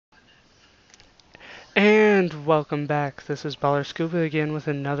And welcome back. This is ballerscuba again with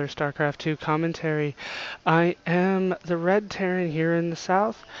another Starcraft 2 commentary. I am the Red Terran here in the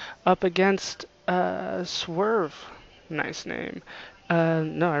south, up against Swerv. Nice name.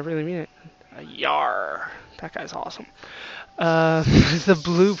 No, I really mean it. Yar. That guy's awesome. Uh, the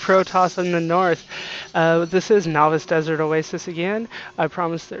blue Protoss in the north. This is Novice Desert Oasis again. I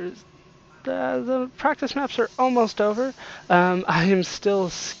promise the practice maps are almost over. I am still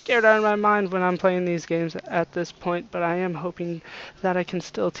scared out of my mind when I'm playing these games at this point, but I am hoping that I can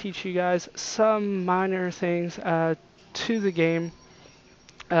still teach you guys some minor things to the game.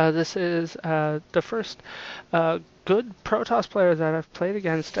 This is the first good Protoss player that I've played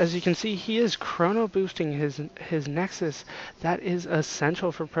against. As you can see, he is chrono boosting his Nexus. That is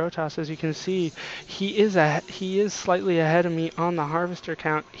essential for Protoss. As you can see, he is slightly ahead of me on the harvester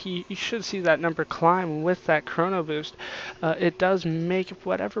count. You should see that number climb with that chrono boost. It does make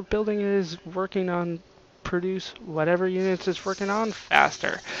whatever building it is working on produce whatever units it's working on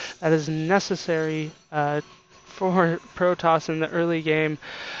faster. That is necessary for Protoss in the early game.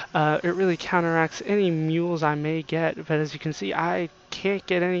 It really counteracts any mules I may get, but as you can see, I can't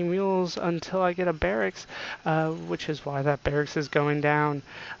get any mules until I get a barracks, which is why that barracks is going down.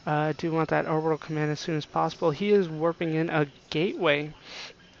 I do want that orbital command as soon as possible. He is warping in a gateway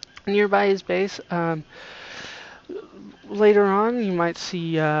nearby his base. Later on, you might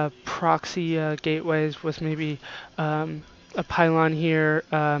see proxy gateways with maybe a pylon here,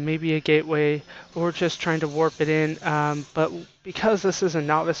 maybe a gateway, or just trying to warp it in. But because this is a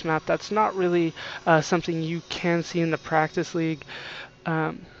novice map, that's not really something you can see in the practice league.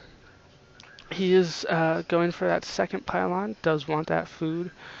 He is going for that second pylon, does want that food.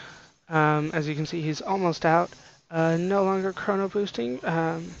 As you can see, he's almost out. No longer chrono boosting.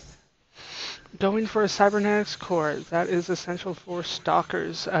 Going for a cybernetics core, that is essential for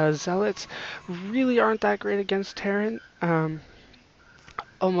stalkers. Zealots really aren't that great against Terran.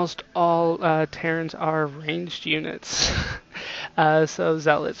 Almost all Terrans are ranged units, so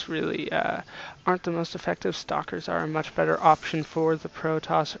Zealots really aren't the most effective. Stalkers are a much better option for the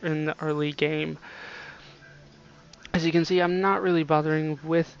Protoss in the early game. As you can see, I'm not really bothering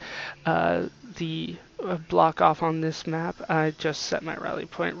with the block off on this map. I just set my rally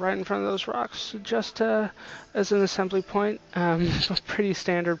point right in front of those rocks, just as an assembly point. A pretty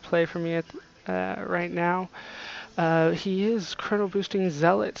standard play for me right now. He is chrono boosting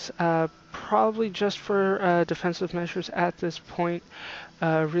Zealots, probably just for defensive measures at this point.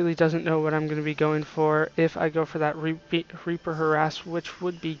 Really doesn't know what I'm going to be going for if I go for that Reaper Harass, which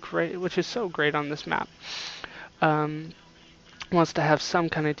would be great, which is so great on this map. Wants to have some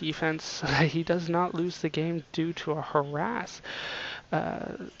kind of defense so that he does not lose the game due to a harass.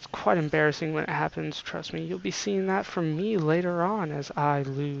 It's quite embarrassing when it happens, trust me. You'll be seeing that from me later on as I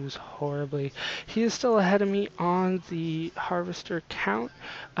lose horribly. He is still ahead of me on the harvester count,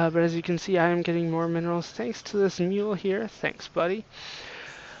 but as you can see, I am getting more minerals thanks to this mule here. Thanks, buddy.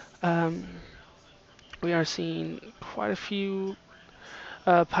 We are seeing quite a few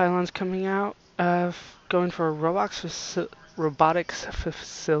pylons coming out, going for a robotics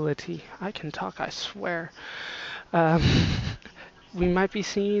facility. I can talk, I swear. We might be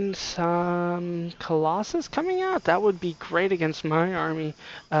seeing some Colossus coming out. That would be great against my army.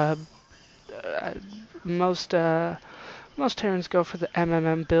 Most most Terrans go for the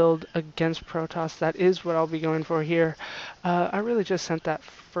MMM build against Protoss. That is what I'll be going for here. I really just sent that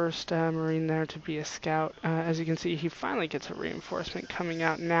first Marine there to be a scout. As you can see, he finally gets a reinforcement coming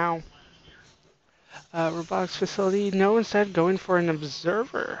out now. Robotics facility, no, instead going for an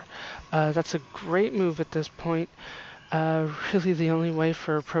observer. That's a great move at this point. Really the only way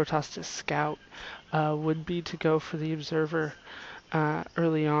for Protoss to scout would be to go for the observer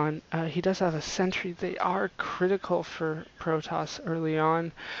early on. He does have a sentry. They are critical for Protoss early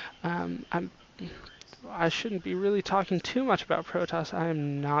on. I shouldn't be really talking too much about Protoss. I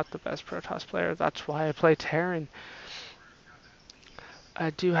am not the best Protoss player. That's why I play Terran. I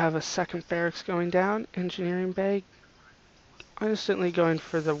do have a second barracks going down, engineering bay. Instantly going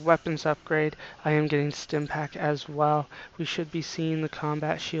for the weapons upgrade. I am getting stim pack as well. We should be seeing the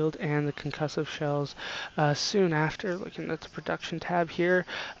combat shield and the concussive shells soon after. Looking at the production tab here,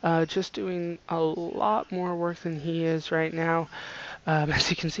 just doing a lot more work than he is right now. As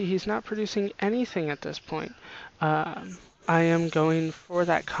you can see, he's not producing anything at this point. I am going for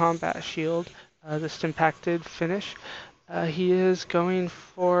that combat shield. The stim pack did finish. He is going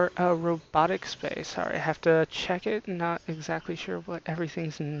for a robotic space. Sorry, I have to check it. Not exactly sure what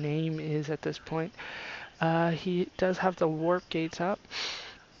everything's name is at this point. He does have the warp gates up.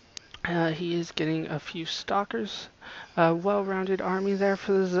 He is getting a few stalkers. Well-rounded army there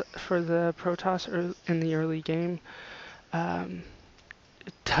for the Protoss in the early game. Um,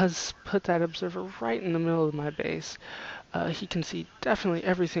 it does put that observer right in the middle of my base. He can see definitely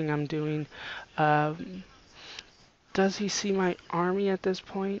everything I'm doing. Um, does he see my army at this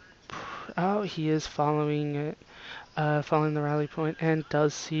point? Oh, he is following it, following the rally point, and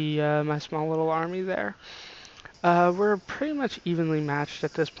does see my small little army there. We're pretty much evenly matched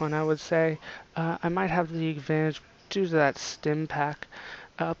at this point, I would say. I might have the advantage due to that stim pack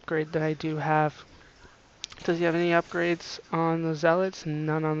upgrade that I do have. Does he have any upgrades on the zealots?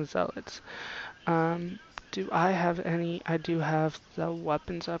 None on the zealots. Um, do I have any? I do have the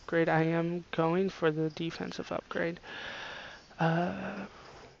weapons upgrade. I am going for the defensive upgrade. We're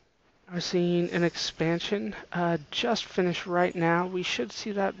seeing an expansion just finished right now. We should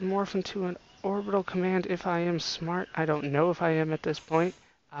see that morph into an orbital command if I am smart. I don't know if I am at this point.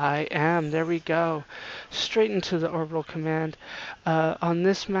 I am. There we go. Straight into the orbital command. On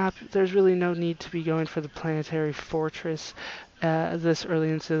this map, there's really no need to be going for the planetary fortress this early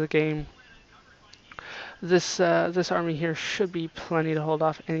into the game. This army here should be plenty to hold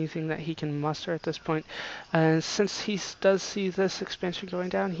off anything that he can muster at this point. And since he does see this expansion going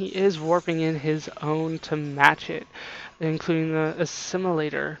down, he is warping in his own to match it, including the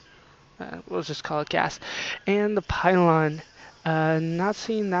assimilator. We'll just call it gas, and the pylon. Not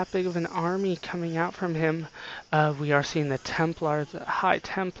seeing that big of an army coming out from him. We are seeing the Templars. The High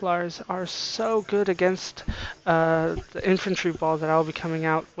Templars are so good against the infantry ball that I'll be coming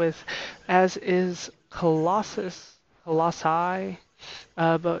out with, as is Colossi.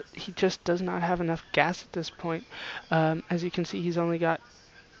 But he just does not have enough gas at this point. As you can see, he's only got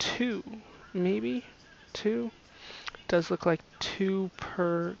two, maybe two. Does look like two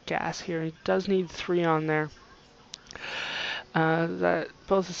per gas here. He does need three on there. That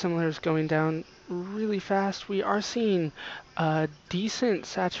both the simulators going down really fast. We are seeing decent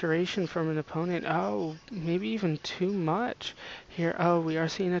saturation from an opponent. Oh, maybe even too much here. Oh, we are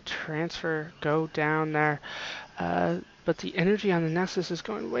seeing a transfer go down there. But the energy on the Nexus is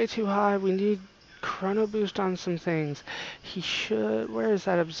going way too high. We need chrono boost on some things. He should. Where is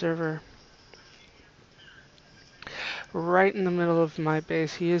that observer? Right in the middle of my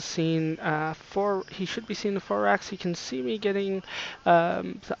base. He is seeing he should be seeing the 4 racks. He can see me getting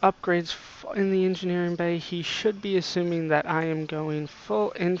the upgrades in the engineering bay. He should be assuming that I am going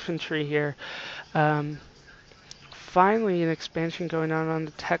full infantry here. Finally, an expansion going on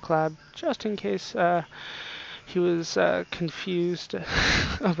the tech lab, just in case he was confused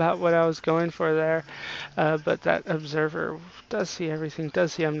about what I was going for there. But that observer does see everything,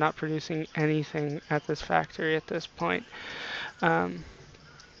 does see I'm not producing anything at this factory at this point.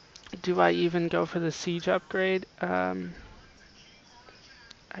 Do I even go for the siege upgrade? I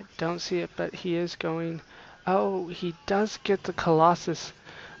don't see it, but he is going. Oh, he does get the Colossus.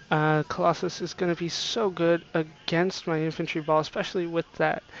 Colossus is going to be so good against my infantry ball, especially with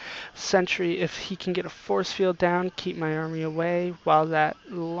that sentry. If he can get a force field down, keep my army away, while that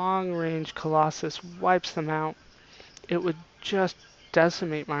long-range Colossus wipes them out, it would just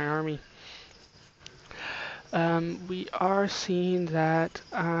decimate my army. We are seeing that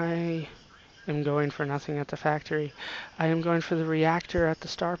I am going for nothing at the factory. I am going for the reactor at the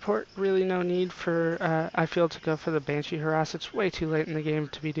starport. Really no need for, I feel, to go for the Banshee harass. It's way too late in the game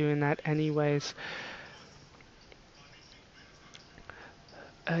to be doing that anyways.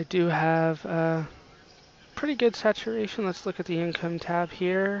 I do have pretty good saturation. Let's look at the income tab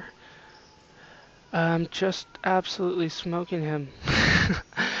here. Just absolutely smoking him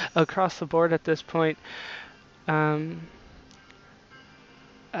across the board at this point.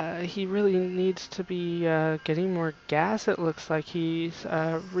 He really needs to be getting more gas. It looks like he's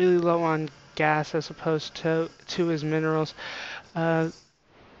really low on gas as opposed to his minerals.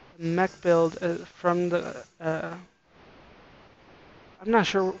 Mech build from the I'm not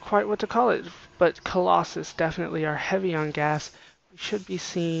sure quite what to call it, but Colossus definitely are heavy on gas. We should be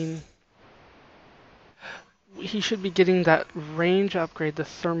seeing. He should be getting that range upgrade, the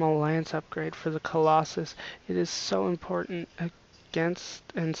thermal lance upgrade for the Colossus. It is so important against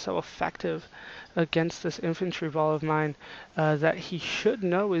and so effective against this infantry ball of mine that he should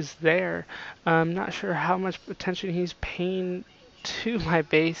know is there. I'm not sure how much attention he's paying to my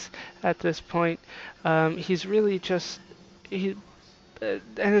base at this point. He's really just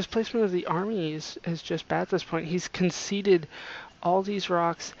and his placement of the army is just bad at this point. He's conceded all these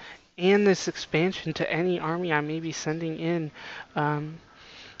rocks and this expansion to any army I may be sending in.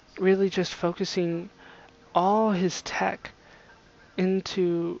 Really just focusing all his tech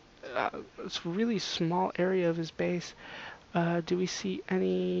into this really small area of his base. Do we see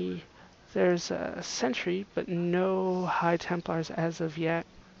any There's a sentry, but no High Templars as of yet.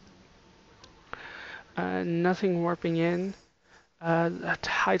 Nothing warping in.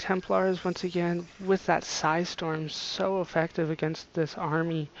 High Templars, once again, with that Psy Storm, so effective against this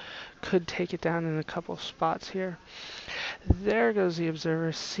army. Could take it down in a couple spots here. There goes the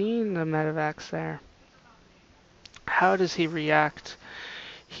Observer, seeing the medevacs there. How does he react?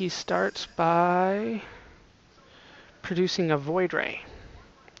 He starts by producing a Void Ray.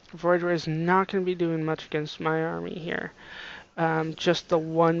 Void Ray is not going to be doing much against my army here. Just the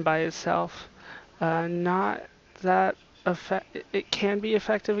one by itself. Not that it can be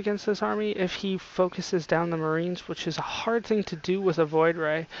effective against this army if he focuses down the Marines, which is a hard thing to do with a Void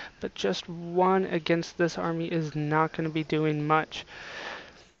Ray, but just one against this army is not going to be doing much.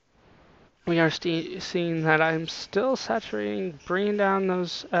 We are seeing that I'm still saturating, bringing down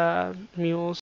those mules.